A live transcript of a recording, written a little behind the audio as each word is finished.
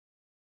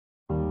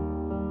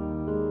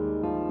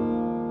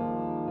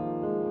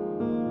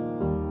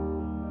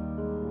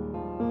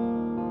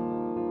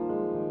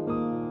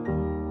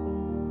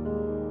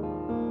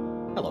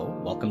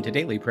Welcome to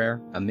Daily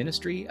Prayer, a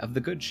ministry of the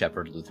Good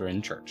Shepherd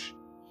Lutheran Church.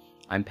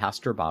 I'm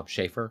Pastor Bob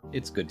Schaefer.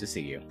 It's good to see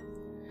you.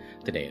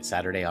 Today is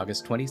Saturday,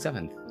 August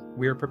 27th.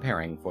 We're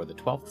preparing for the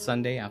 12th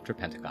Sunday after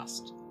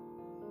Pentecost.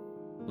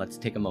 Let's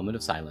take a moment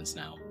of silence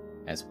now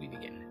as we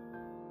begin.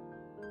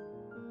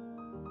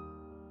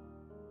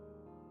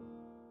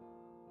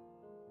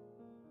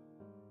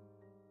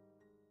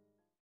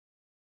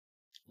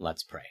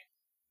 Let's pray.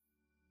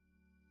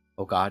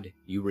 O God,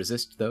 you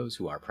resist those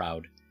who are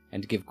proud,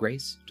 and give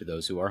grace to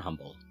those who are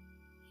humble.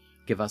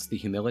 Give us the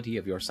humility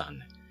of your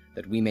Son,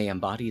 that we may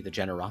embody the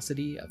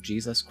generosity of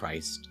Jesus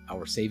Christ,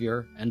 our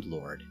Savior and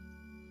Lord.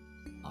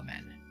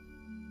 Amen.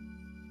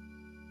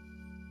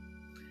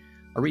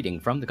 A reading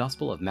from the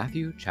Gospel of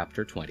Matthew,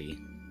 chapter 20.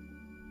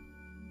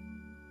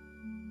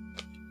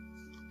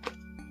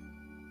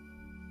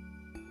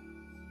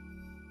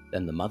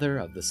 Then the mother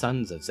of the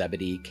sons of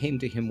Zebedee came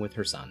to him with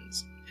her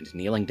sons, and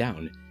kneeling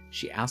down,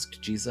 she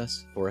asked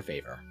Jesus for a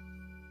favor.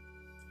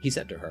 He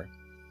said to her,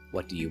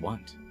 "What do you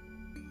want?"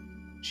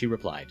 She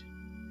replied,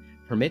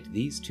 "Permit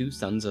these two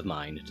sons of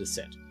mine to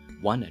sit,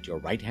 one at your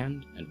right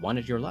hand and one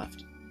at your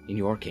left, in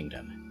your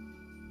kingdom."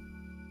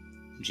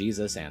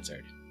 Jesus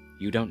answered,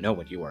 "You don't know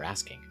what you are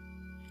asking.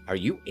 Are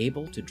you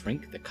able to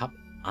drink the cup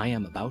I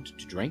am about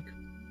to drink?"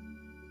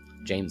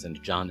 James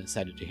and John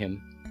said to him,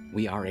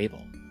 "We are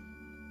able."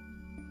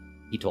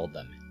 He told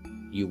them,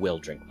 "You will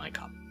drink my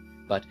cup,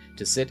 but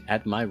to sit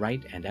at my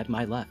right and at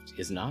my left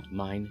is not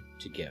mine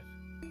to give.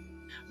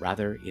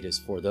 Rather, it is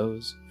for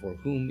those for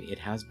whom it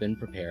has been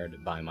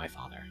prepared by my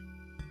Father."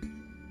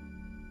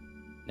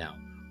 Now,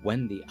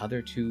 when the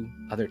other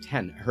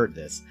 10 heard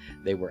this,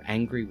 they were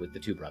angry with the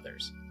two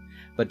brothers.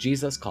 But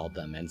Jesus called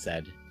them and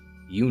said,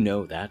 "You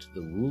know that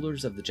the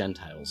rulers of the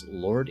Gentiles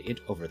lord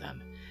it over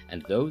them,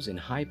 and those in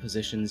high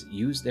positions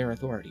use their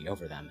authority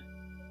over them.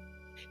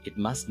 It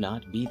must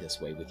not be this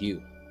way with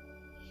you.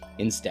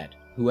 Instead,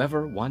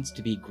 whoever wants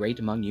to be great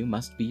among you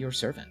must be your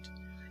servant,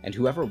 and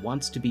whoever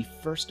wants to be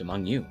first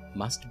among you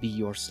must be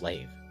your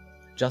slave,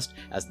 just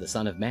as the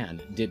Son of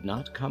Man did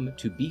not come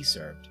to be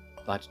served,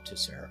 but to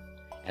serve,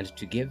 and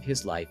to give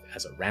his life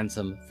as a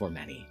ransom for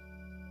many."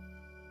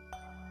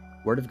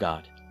 Word of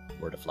God,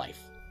 word of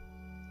life.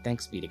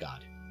 Thanks be to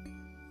God.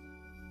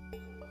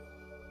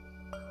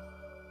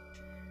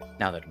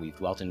 Now that we've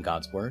dwelt in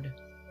God's word,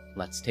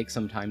 let's take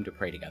some time to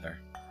pray together.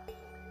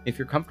 If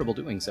you're comfortable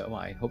doing so,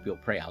 I hope you'll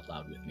pray out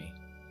loud with me.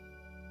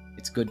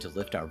 It's good to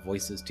lift our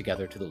voices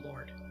together to the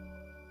Lord.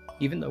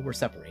 Even though we're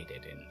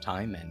separated in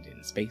time and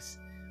in space,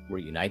 we're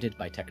united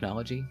by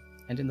technology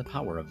and in the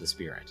power of the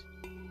Spirit.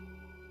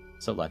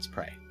 So let's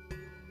pray.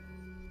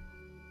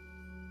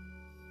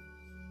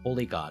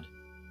 Holy God,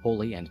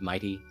 holy and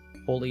mighty,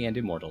 holy and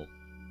immortal,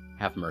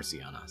 have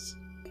mercy on us.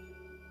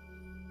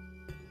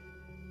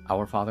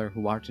 Our Father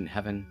who art in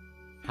heaven,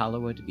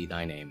 hallowed be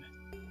thy name.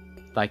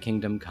 Thy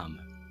kingdom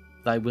come,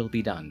 thy will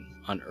be done,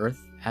 on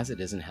earth as it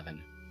is in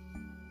heaven.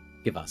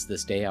 Give us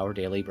this day our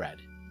daily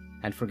bread,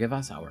 and forgive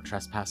us our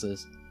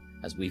trespasses,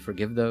 as we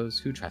forgive those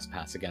who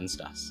trespass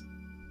against us.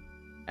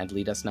 And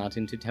lead us not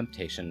into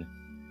temptation,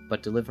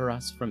 but deliver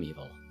us from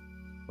evil.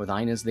 For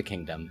thine is the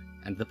kingdom,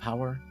 and the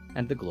power,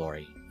 and the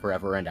glory,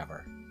 forever and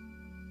ever.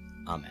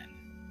 Amen.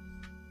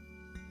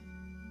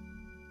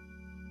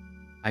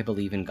 I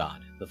believe in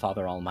God, the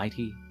Father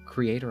Almighty,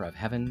 creator of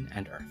heaven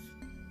and earth.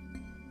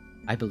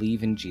 I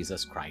believe in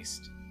Jesus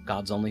Christ,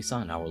 God's only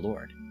Son, our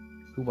Lord,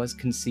 who was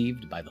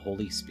conceived by the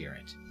Holy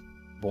Spirit,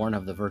 born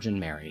of the Virgin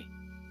Mary,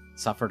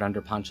 suffered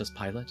under Pontius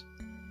Pilate,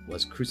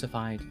 was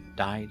crucified,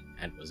 died,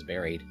 and was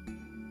buried.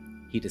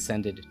 He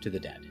descended to the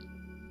dead.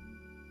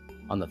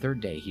 On the third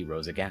day he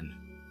rose again.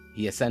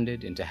 He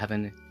ascended into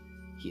heaven.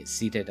 He is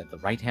seated at the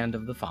right hand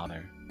of the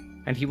Father,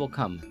 and he will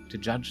come to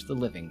judge the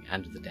living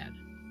and the dead.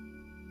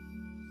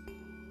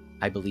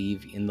 I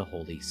believe in the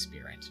Holy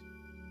Spirit,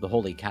 the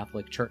Holy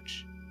Catholic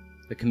Church,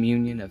 the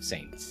communion of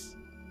saints,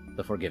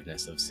 the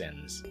forgiveness of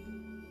sins,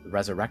 the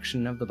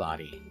resurrection of the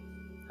body,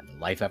 and the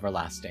life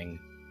everlasting.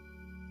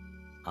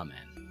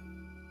 Amen.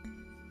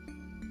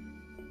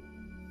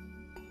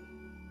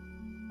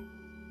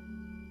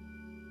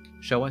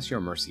 Show us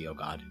your mercy, O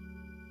God,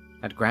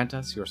 and grant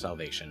us your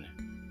salvation.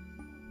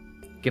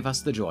 Give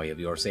us the joy of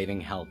your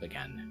saving help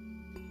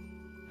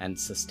again, and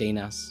sustain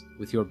us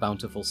with your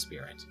bountiful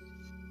Spirit.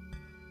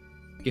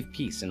 Give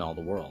peace in all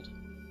the world,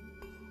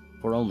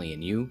 for only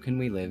in you can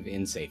we live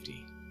in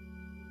safety.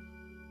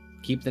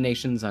 Keep the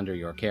nations under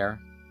your care,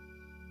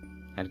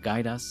 and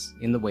guide us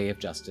in the way of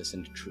justice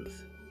and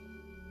truth.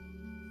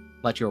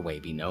 Let your way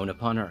be known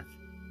upon earth,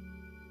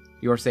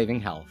 your saving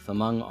health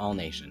among all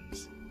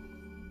nations.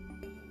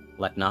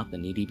 Let not the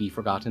needy be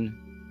forgotten,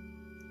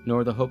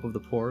 nor the hope of the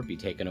poor be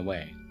taken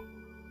away.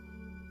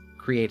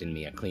 Create in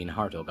me a clean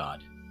heart, O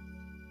God,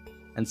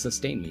 and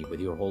sustain me with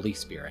your Holy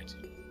Spirit.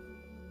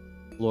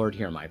 Lord,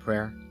 hear my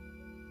prayer,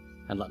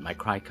 and let my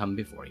cry come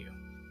before you.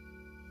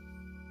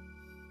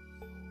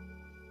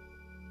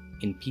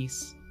 In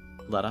peace,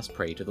 let us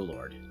pray to the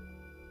Lord.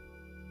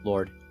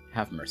 Lord,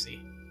 have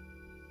mercy.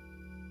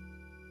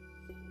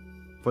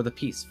 For the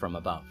peace from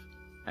above,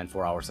 and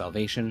for our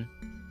salvation,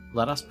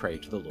 Let us pray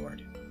to the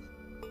Lord.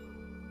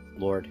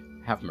 Lord,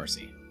 have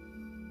mercy.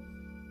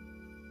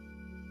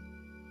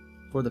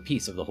 For the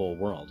peace of the whole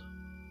world,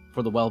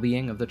 for the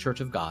well-being of the Church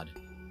of God,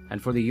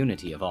 and for the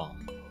unity of all,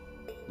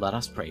 let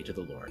us pray to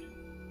the Lord.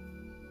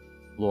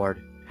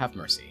 Lord, have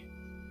mercy.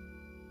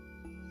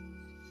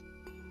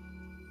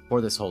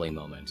 For this holy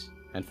moment,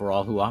 and for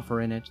all who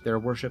offer in it their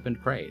worship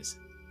and praise,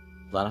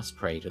 let us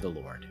pray to the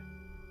Lord.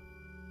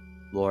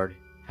 Lord,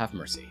 have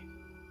mercy.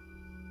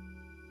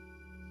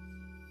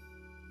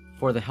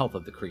 For the health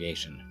of the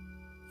creation,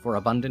 for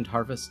abundant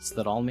harvests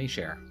that all may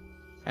share,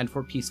 and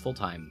for peaceful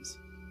times,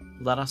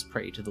 let us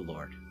pray to the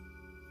Lord.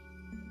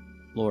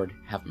 Lord,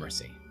 have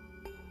mercy.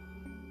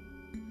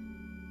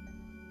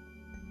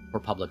 For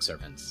public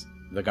servants,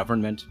 the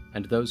government,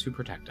 and those who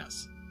protect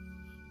us,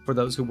 for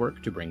those who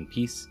work to bring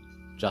peace,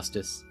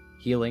 justice,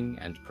 healing,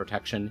 and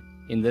protection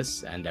in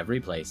this and every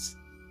place,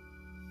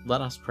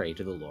 let us pray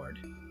to the Lord.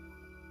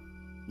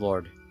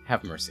 Lord,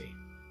 have mercy.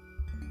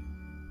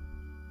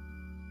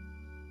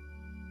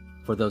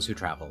 For those who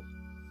travel,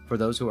 for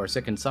those who are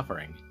sick and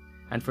suffering,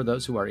 and for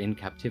those who are in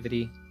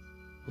captivity,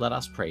 let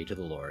us pray to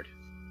the Lord.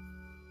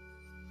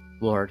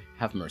 Lord,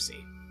 have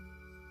mercy.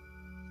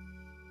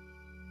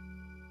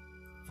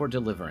 For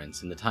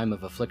deliverance in the time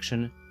of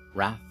affliction,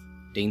 wrath,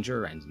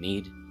 danger, and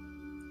need,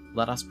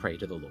 let us pray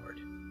to the Lord.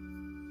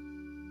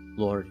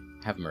 Lord,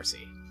 have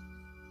mercy.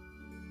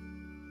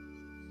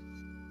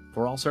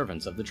 For all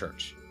servants of the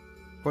Church,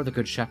 for the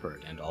Good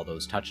Shepherd and all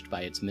those touched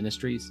by its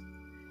ministries,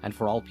 and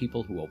for all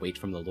people who await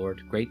from the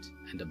Lord great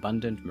and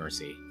abundant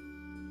mercy,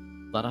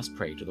 let us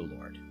pray to the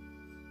Lord.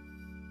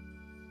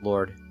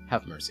 Lord,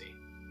 have mercy.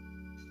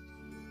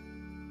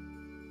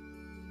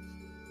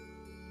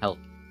 Help,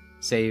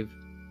 save,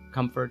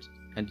 comfort,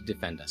 and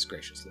defend us,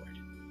 gracious Lord.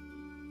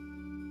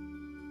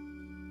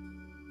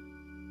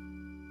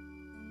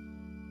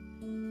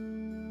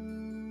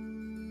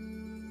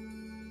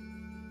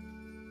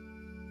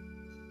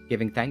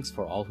 Giving thanks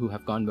for all who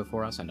have gone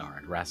before us and are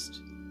at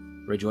rest,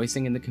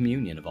 rejoicing in the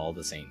communion of all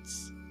the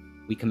saints,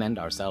 we commend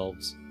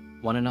ourselves,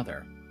 one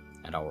another,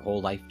 and our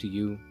whole life to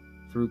you,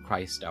 through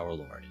Christ our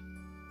Lord.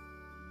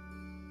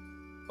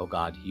 O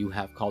God, you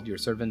have called your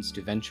servants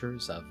to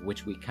ventures of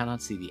which we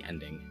cannot see the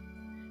ending,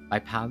 by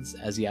paths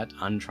as yet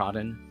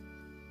untrodden,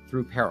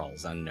 through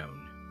perils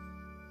unknown.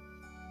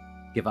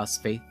 Give us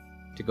faith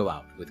to go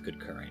out with good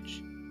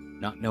courage,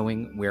 not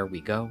knowing where we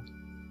go,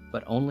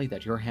 but only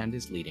that your hand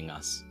is leading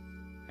us,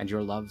 and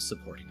your love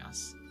supporting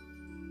us.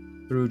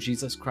 Through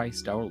Jesus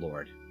Christ our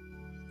Lord.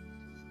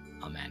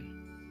 Amen.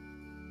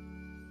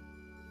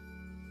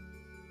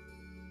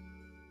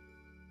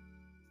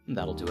 And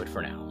that'll do it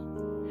for now.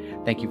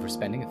 Thank you for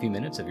spending a few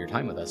minutes of your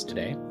time with us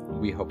today.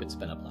 We hope it's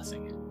been a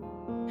blessing.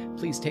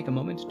 Please take a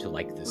moment to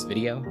like this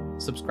video,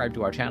 subscribe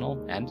to our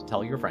channel, and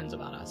tell your friends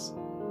about us.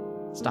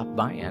 Stop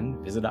by and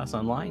visit us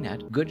online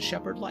at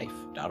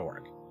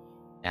goodshepherdlife.org.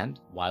 And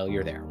while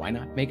you're there, why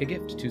not make a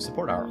gift to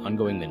support our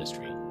ongoing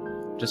ministry?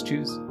 Just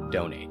choose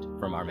Donate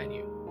from our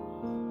menu.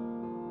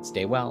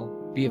 Stay well,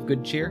 be of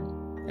good cheer,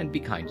 and be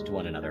kind to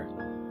one another.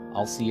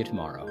 I'll see you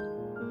tomorrow.